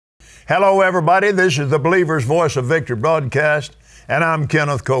Hello, everybody. This is the Believer's Voice of Victory broadcast, and I'm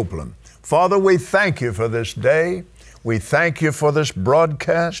Kenneth Copeland. Father, we thank you for this day. We thank you for this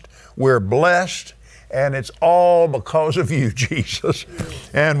broadcast. We're blessed, and it's all because of you, Jesus.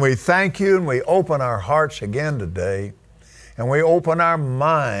 And we thank you, and we open our hearts again today, and we open our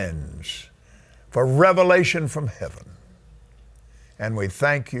minds for revelation from heaven. And we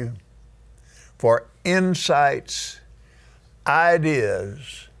thank you for insights,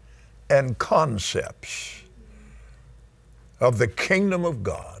 ideas, and concepts of the kingdom of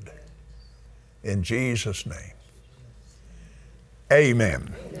God. In Jesus' name.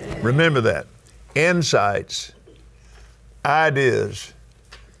 Amen. Amen. Remember that. Insights, ideas,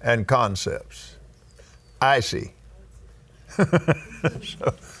 and concepts. I see.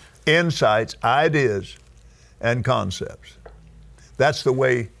 So, insights, ideas, and concepts. That's the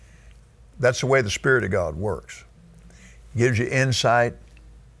way the Spirit of God works. He gives you insight.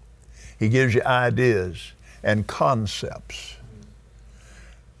 He gives you ideas and concepts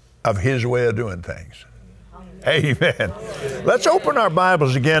of His way of doing things. Amen. Let's open our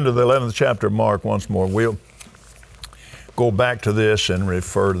Bibles again to the 11th chapter of Mark once more. We'll go back to this and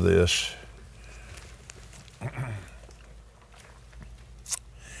refer to this.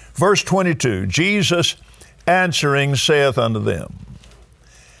 Verse 22, Jesus answering saith unto them,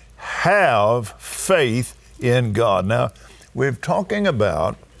 have faith in God. Now, we're talking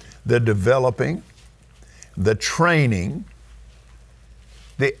about the developing, the training,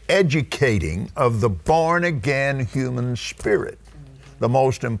 the educating of the born-again human spirit. The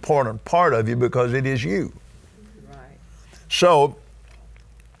most important part of you, because it is you. Right. So,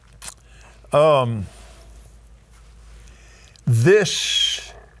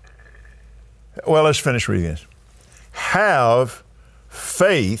 let's finish reading this. Have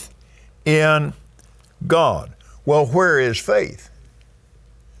faith in God. Well, where is faith?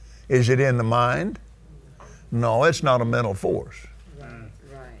 Is it in the mind? No, it's not a mental force. Right.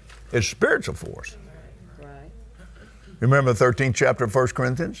 It's a spiritual force. Right. Remember the 13th chapter of 1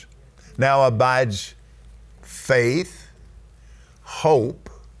 Corinthians? Now abides faith, hope,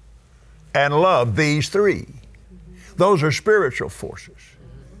 and love, these three. Those are spiritual forces.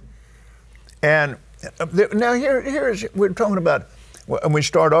 And now here's, we're talking about, and we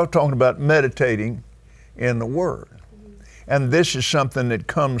start off talking about meditating in the Word. And this is something that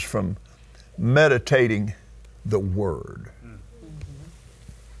comes from meditating the Word.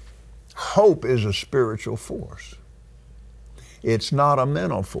 Hope is a spiritual force. It's not a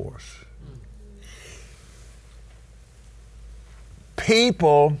mental force.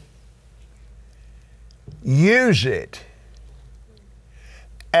 People use it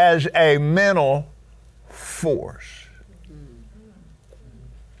as a mental force.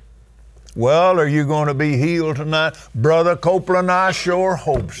 Well, are you going to be healed tonight? Brother Copeland, I sure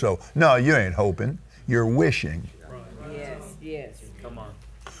hope so. No, you ain't hoping. You're wishing. Yes. Come on.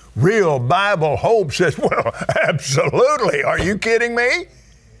 Real Bible hope says, well, absolutely. Are you kidding me?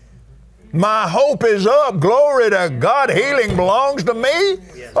 My hope is up. Glory to God. Healing belongs to me.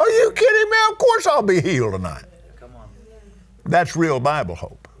 Yes. Are you kidding me? Of course I'll be healed tonight. Come on. That's real Bible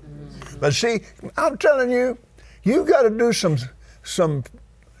hope. But see, I'm telling you, you got to do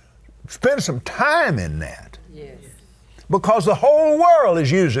spend some time in that. Yes. Because the whole world is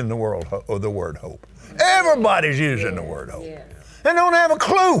using the word hope. Everybody's using the word hope. Yes. And don't have a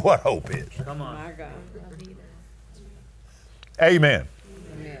clue what hope is. Come on. My God. Amen.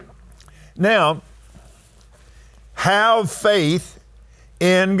 Amen. Now, have faith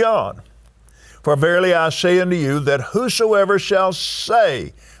in God. For verily I say unto you that whosoever shall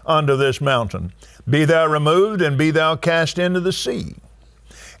say unto this mountain, be thou removed and be thou cast into the sea,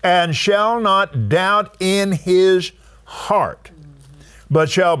 and shall not doubt in his heart, but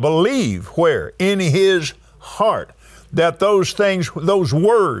shall believe where? In his heart, that those things, those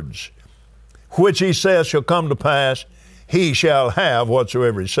words which he says shall come to pass, he shall have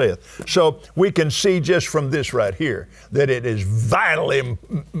whatsoever he saith. So we can see just from this right here that it is vitally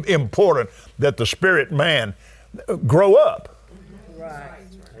important that the spirit man grow up. Right.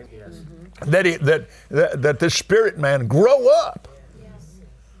 That the spirit man grow up.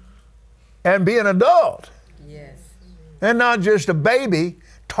 And be an adult. Yes. And not just a baby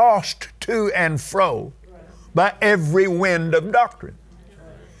tossed to and fro by every wind of doctrine.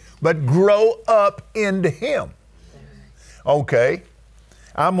 But grow up into Him. Okay.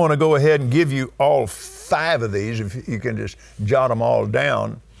 I'm going to go ahead and give you all 5 of these, if you can just jot them all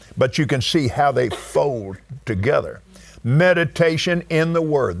down. But you can see how they fold together. Meditation in the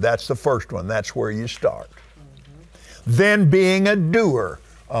Word. That's the first one. That's where you start. Then being a doer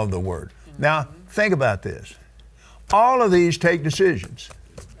of the Word. Now, think about this. All of these take decisions.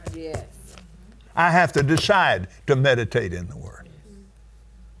 Yes. I have to decide to meditate in the Word.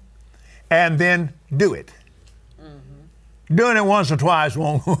 And then do it. Doing it once or twice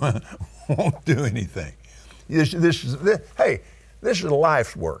won't do anything. This is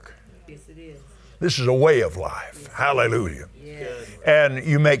life's work. Yes, it is. This is a way of life. Yes. Hallelujah. Yes. And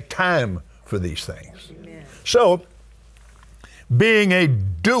you make time for these things. Amen. So, being a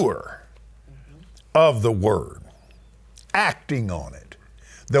doer of the Word, acting on it,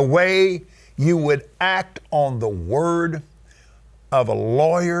 the way you would act on the Word of a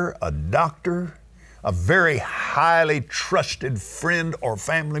lawyer, a doctor, a very highly trusted friend or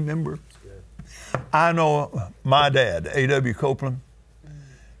family member. I know my dad, A.W. Copeland,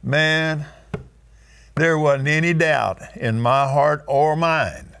 man, there wasn't any doubt in my heart or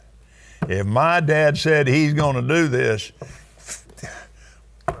mind. If my dad said he's going to do this,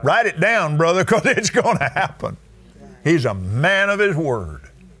 write it down, brother, because it's going to happen. He's a man of his word.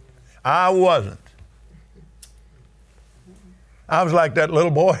 I wasn't. I was like that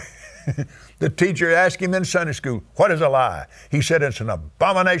little boy. The teacher asked him in Sunday school, what is a lie? He said, it's an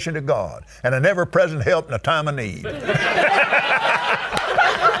abomination to God and an ever-present help in a time of need. Well,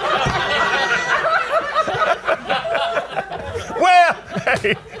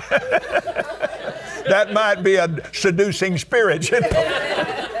 hey, that might be a seducing spirit, you know.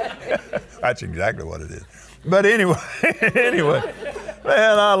 That's exactly what it is. But anyway,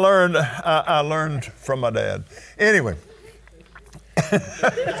 man, I learned from my dad. Anyway.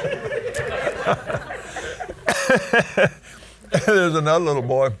 There's another little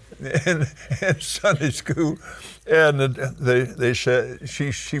boy in Sunday school, and they said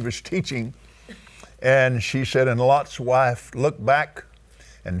she was teaching, and she said, and Lot's wife looked back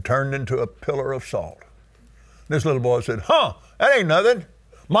and turned into a pillar of salt. This little boy said, that ain't nothing.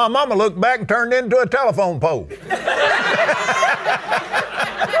 My mama looked back and turned into a telephone pole.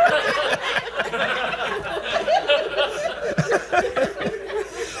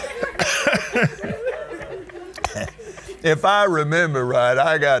 If I remember right,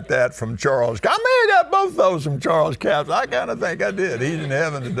 I got that from Charles. I may have got both those from Charles Capps. I kind of think I did. He's in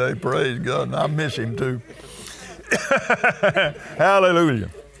heaven today, praise God, and I miss him too.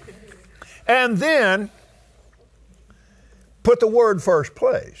 Hallelujah. And then put the Word first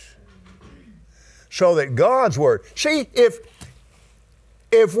place so that God's Word. See,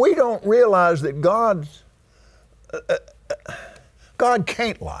 if we don't realize that God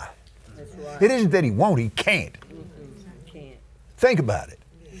can't lie. That's right. It isn't that He won't, He can't. Think about it.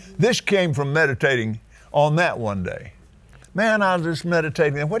 This came from meditating on that one day. Man, I was just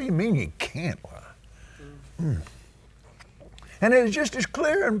meditating. What do you mean you can't lie? And it was just as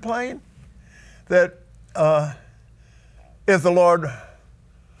clear and plain that if the Lord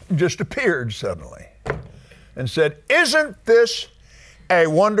just appeared suddenly and said, isn't this a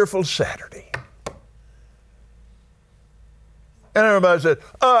wonderful Saturday? And everybody said,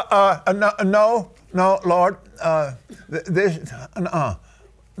 no, Lord,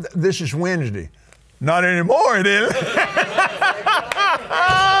 this is Wednesday. Not anymore, it isn't.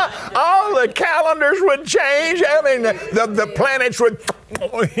 All the calendars would change. I mean, the planets would,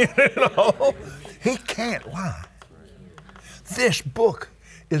 He can't lie. This book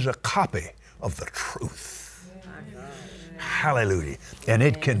is a copy of the truth. Hallelujah. And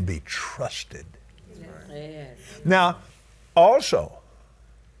it can be trusted. Now, also,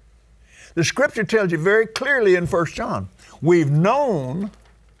 the Scripture tells you very clearly in 1 John, we've known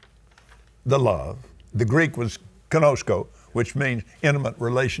the love. The Greek was kenosko, which means intimate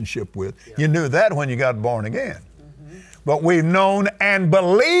relationship with. You knew that when you got born again. But we've known and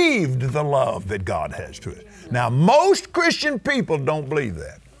believed the love that God has to us. Now, most Christian people don't believe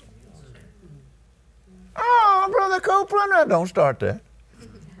that. Oh, Brother Copeland, don't start that.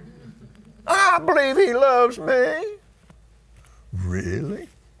 I believe He loves me. Really?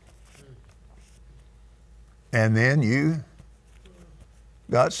 And then you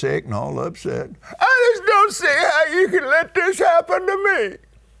got sick and all upset. I just don't see how you can let this happen to me.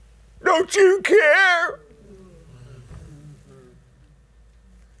 Don't you care?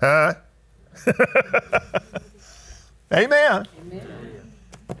 Huh? Amen. Amen.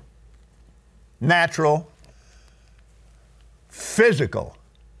 Natural, physical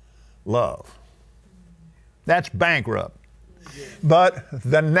love. That's bankrupt. But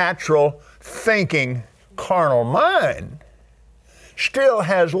the natural thinking carnal mind still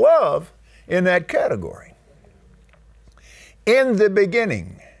has love in that category. In the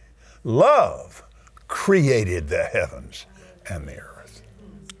beginning, love created the heavens and the earth.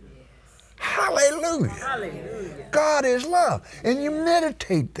 Hallelujah. Hallelujah. God is love. And you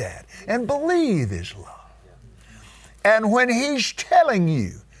meditate that and believe His love. And when He's telling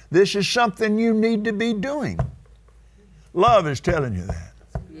you This is something you need to be doing. Love is telling you that.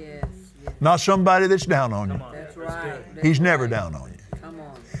 Yes. Yes. Not somebody that's down on you. That's right. He's never down on you. Come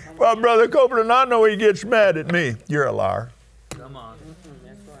on. Well, Brother Copeland, I know he gets mad at me. You're a liar. Come on.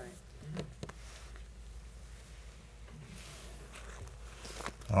 That's right.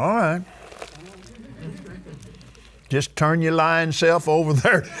 All right. Just turn your lying self over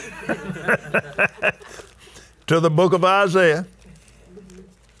there to the book of Isaiah.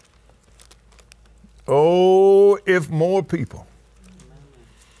 Oh, if more people.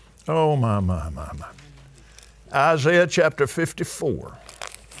 Oh, my. Isaiah chapter 54.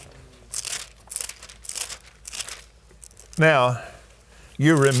 Now,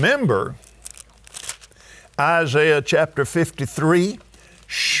 you remember Isaiah chapter 53?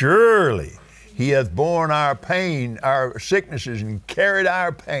 Surely He hath borne our pain, our sicknesses, and carried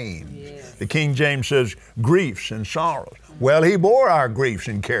our pains. Yes. The King James says griefs and sorrows. Well, He bore our griefs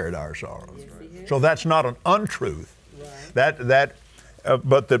and carried our sorrows. Yes, So that's not an untruth. Right.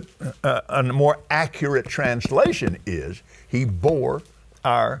 But a more accurate translation is He bore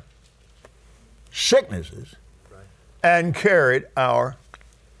our sicknesses and carried our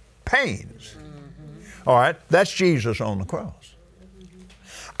pains. All right, that's Jesus on the cross.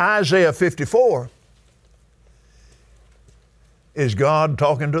 Isaiah 54 is God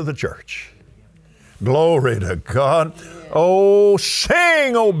talking to the church. Glory to God. Oh,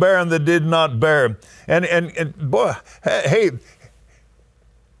 sing, O barren that did not bear. And boy, hey,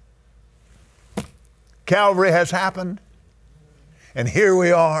 Calvary has happened, and here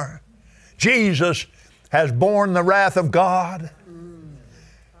we are. Jesus has borne the wrath of God.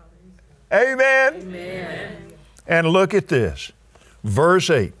 Amen. Amen. And look at this. Verse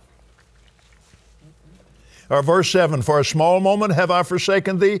 8. Or verse 7, for a small moment have I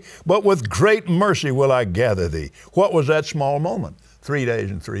forsaken thee, but with great mercy will I gather thee. What was that small moment? 3 days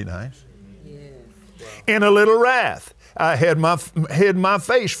and 3 nights. Yes. In a little wrath I hid my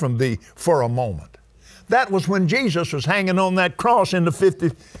face from thee for a moment. That was when Jesus was hanging on that cross in the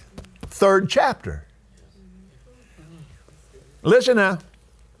 53rd chapter. Listen now.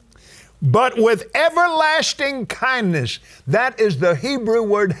 But with everlasting kindness, that is the Hebrew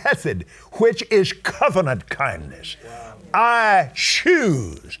word hesed, which is covenant kindness. Wow. I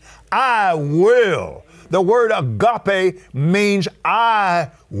choose, I will. The word agape means I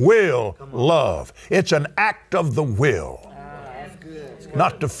will love. It's an act of the will, That's good.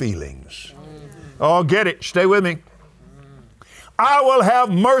 not the feelings. Oh, get it. Stay with me. I will have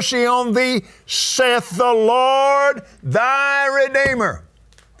mercy on thee, saith the Lord thy Redeemer.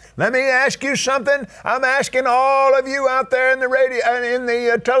 Let me ask you something. I'm asking all of you out there in the radio and in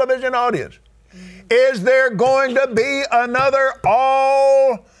the television audience. Is there going to be another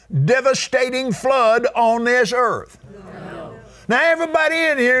all-devastating flood on this earth? No. Now, everybody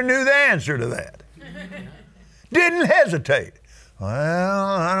in here knew the answer to that. Didn't hesitate. Well,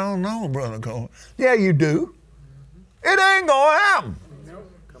 I don't know, Brother Cole. Yeah, you do. It ain't going to happen.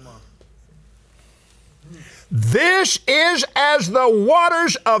 This is as the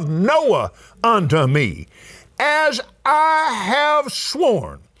waters of Noah unto me, as I have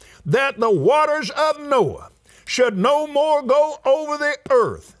sworn that the waters of Noah should no more go over the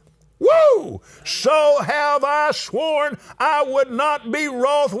earth. Woo! So have I sworn I would not be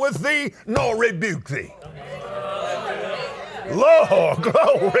wroth with thee, nor rebuke thee. Lord,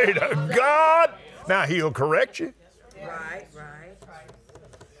 glory to God. Now He'll correct you. Right.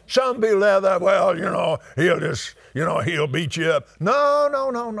 Some people have that, well, He'll just, He'll beat you up.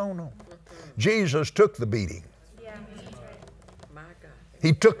 No. Jesus took the beating. My God.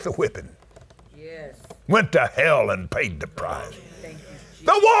 He took the whipping. Yes. Went to hell and paid the price. Thank you, Jesus.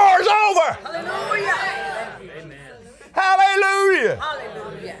 The war's over. Hallelujah. Amen. Hallelujah.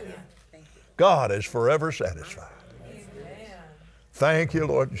 Hallelujah. Thank you. God is forever satisfied. Thank you,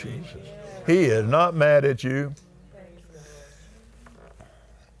 Lord Jesus. He is not mad at you.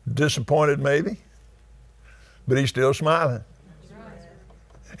 Disappointed maybe, but He's still smiling.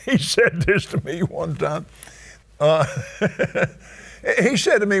 He said this to me one time. He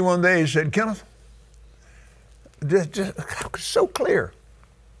said to me one day, he said, Kenneth, just so clear.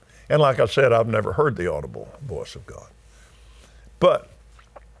 And like I said, I've never heard the audible voice of God. But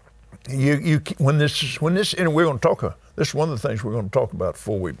when this, and we're going to talk. This is one of the things we're going to talk about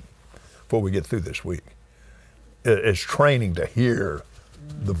before we get through this week. Is training to hear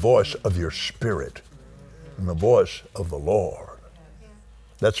the voice of your spirit and the voice of the Lord.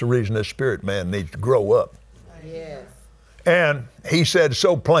 That's the reason this spirit man needs to grow up. Yes. And he said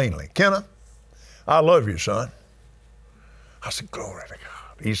so plainly, Kenneth, I love you, son. I said, glory to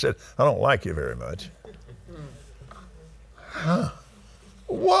God. He said, I don't like you very much. Huh?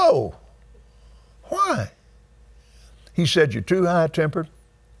 Whoa. Why? He said, you're too high-tempered.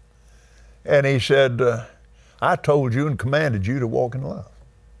 And he said, I told you and commanded you to walk in love.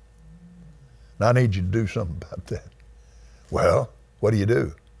 Now I need you to do something about that. Well, what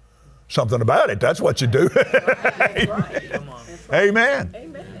do? Something about it. That's what you do. That's right. Come on. Amen.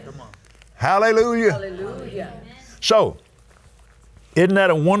 Amen. Come on. Hallelujah. Hallelujah. So, isn't that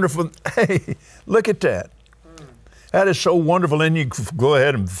a wonderful, hey, look at that. That is so wonderful. And you go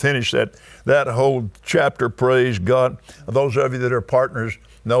ahead and finish that whole chapter, praise God. Those of you that are partners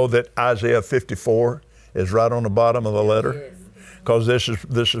know that Isaiah 54 is right on the bottom of the letter. Because this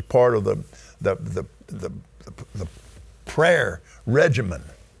is part of the prayer regimen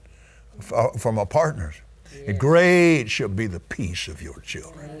from our partners. Yes. Great shall be the peace of your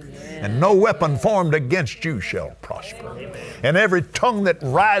children. Amen. And no weapon formed against you shall prosper. Amen. And every tongue that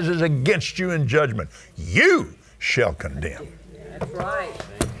rises against you in judgment, you shall condemn. That's right.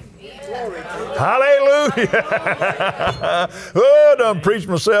 Hallelujah. Oh, done preached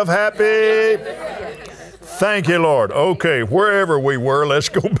myself happy. Thank you, Lord. Okay, wherever we were, let's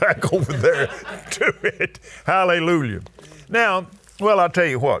go back over there to it. Hallelujah. Now, well, I'll tell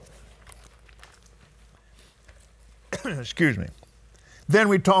you what. Excuse me. Then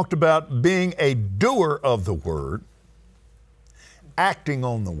we talked about being a doer of the word, acting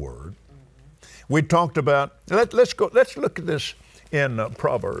on the word. We talked about, let's look at this in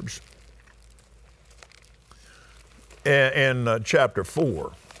Proverbs, in chapter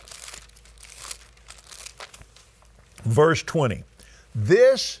 4, verse 20.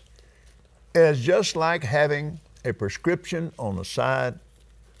 This is just like having a prescription on the side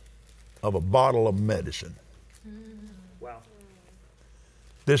of a bottle of medicine. Wow.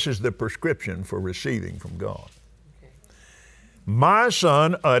 This is the prescription for receiving from God. Okay. My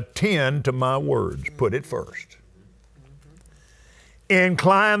son, attend to my words. Put it first.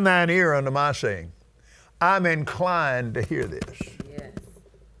 Incline thine ear unto my saying. I'm inclined to hear this. Yes.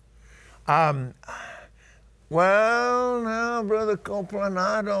 Well, now, Brother Copeland,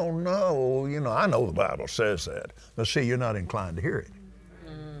 I don't know. You know, I know the Bible says that. But see, you're not inclined to hear it.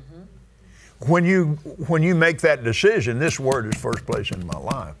 When you make that decision, this word is first place in my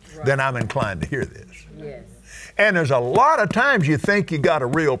life, right, then I'm inclined to hear this. Yes. And there's a lot of times you think you got a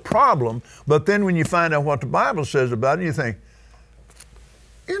real problem, but then when you find out what the Bible says about it, you think,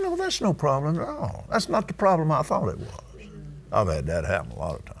 you know, that's no problem at all. That's not the problem I thought it was. I've had that happen a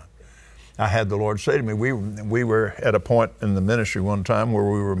lot of times. I had the Lord say to me, we were at a point in the ministry one time where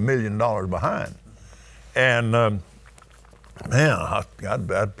we were $1 million behind. And man,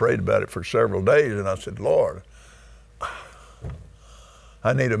 I'd prayed about it for several days, and I said, Lord,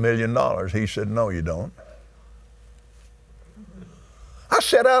 I need $1 million. He said, no, you don't. I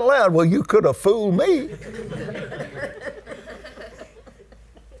said out loud, well, you could have fooled me.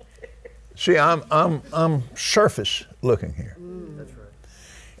 See, I'm surface looking here. That's right.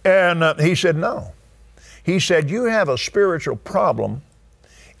 And he said, no. He said, you have a spiritual problem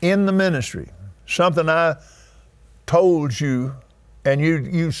in the ministry, something I told you, and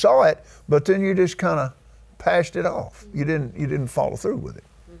you saw it, but then you just kind of passed it off. You didn't follow through with it.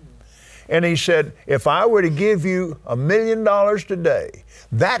 And he said, if I were to give you $1 million today,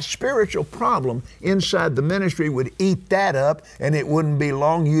 that spiritual problem inside the ministry would eat that up, and it wouldn't be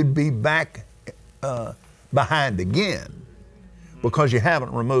long you'd be back behind again because you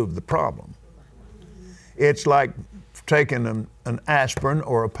haven't removed the problem. It's like taking an aspirin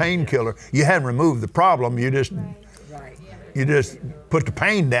or a painkiller. You haven't removed the problem. You just put the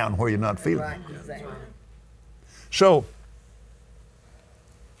pain down where you're not feeling it. Exactly. So,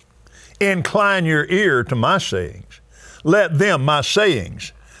 incline your ear to my sayings. Let them, my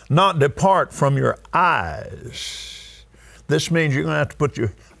sayings, not depart from your eyes. This means you're going to have to put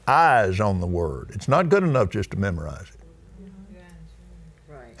your eyes on the Word. It's not good enough just to memorize it.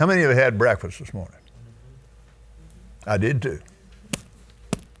 Right. How many of you had breakfast this morning? I did too.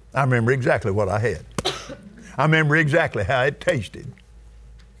 I remember exactly what I had. I remember exactly how it tasted.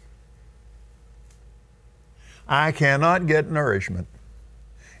 I cannot get nourishment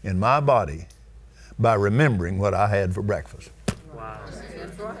in my body by remembering what I had for breakfast. Wow.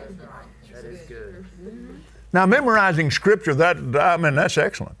 That's right. That is good. Now, memorizing Scripture, that's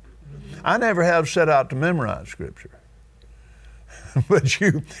excellent. I never have set out to memorize Scripture. But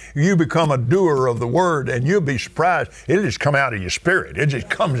you become a doer of the Word, and you'll be surprised. It'll just come out of your spirit. It just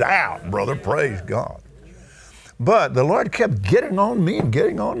comes out, brother. Praise God. But the Lord kept getting on me and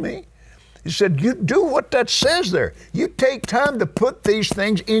getting on me. He said, you do what that says there. You take time to put these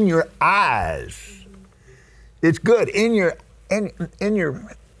things in your eyes. It's good. In your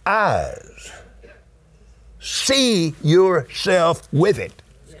eyes. See yourself with it.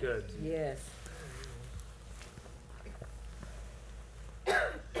 Good. Yes.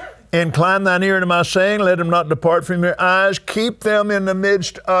 Incline thine ear to my saying, let them not depart from your eyes. Keep them in the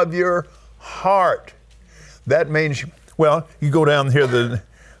midst of your heart. That means, well, you go down here,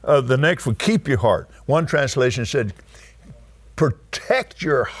 the next one, keep your heart. One translation said, protect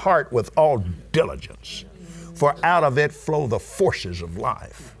your heart with all diligence, for out of it flow the forces of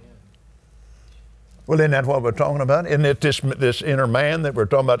life. Well, isn't that what we're talking about? Isn't it this inner man that we're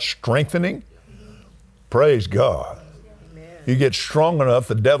talking about strengthening? Praise God. You get strong enough,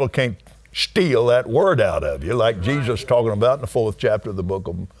 the devil can't steal that word out of you, like Jesus talking about in the 4th chapter of the book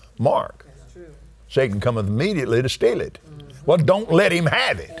of Mark. That's true. Satan cometh immediately to steal it. Well, don't let him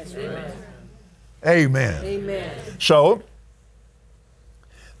have it. Amen. Amen. So,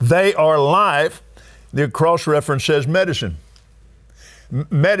 they are life. The cross-reference says medicine.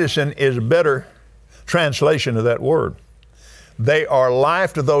 Medicine is a better translation of that word. They are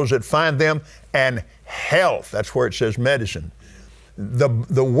life to those that find them, and health. That's where it says medicine.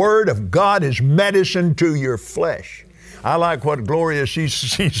 The Word of God is medicine to your flesh. I like what Gloria, she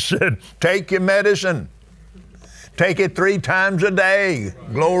said, take your medicine. Take it 3 times a day.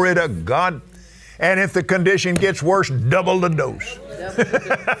 Glory to God. And if the condition gets worse, double the dose.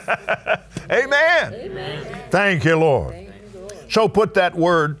 Amen. Amen. Thank you, Lord. Thank you, Lord. So put that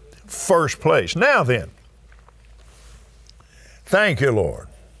word first place. Now then, thank you, Lord.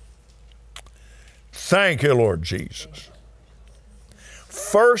 Thank you, Lord Jesus.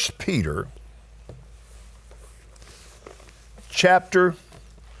 1 Peter chapter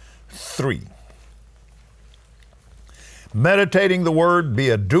 3. Meditating the word, be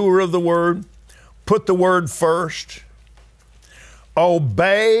a doer of the word, put the word first,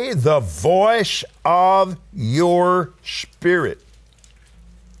 obey the voice of your spirit.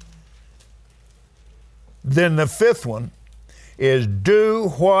 Then the 5th one is do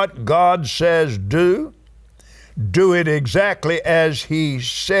what God says do. Do it exactly as He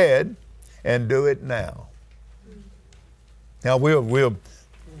said, and do it now. Now we'll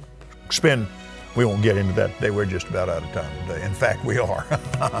spend, we won't get into that today. We're just about out of time today. In fact, we are.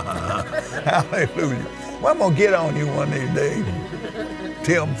 Hallelujah. Well, I'm going to get on you one of these days.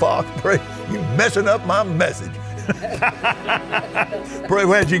 Tim Fox, pray, you messing up my message. Pray,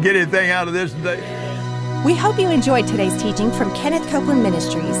 did you get anything out of this today? We hope you enjoyed today's teaching from Kenneth Copeland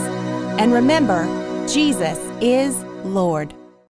Ministries. And remember, Jesus is Lord.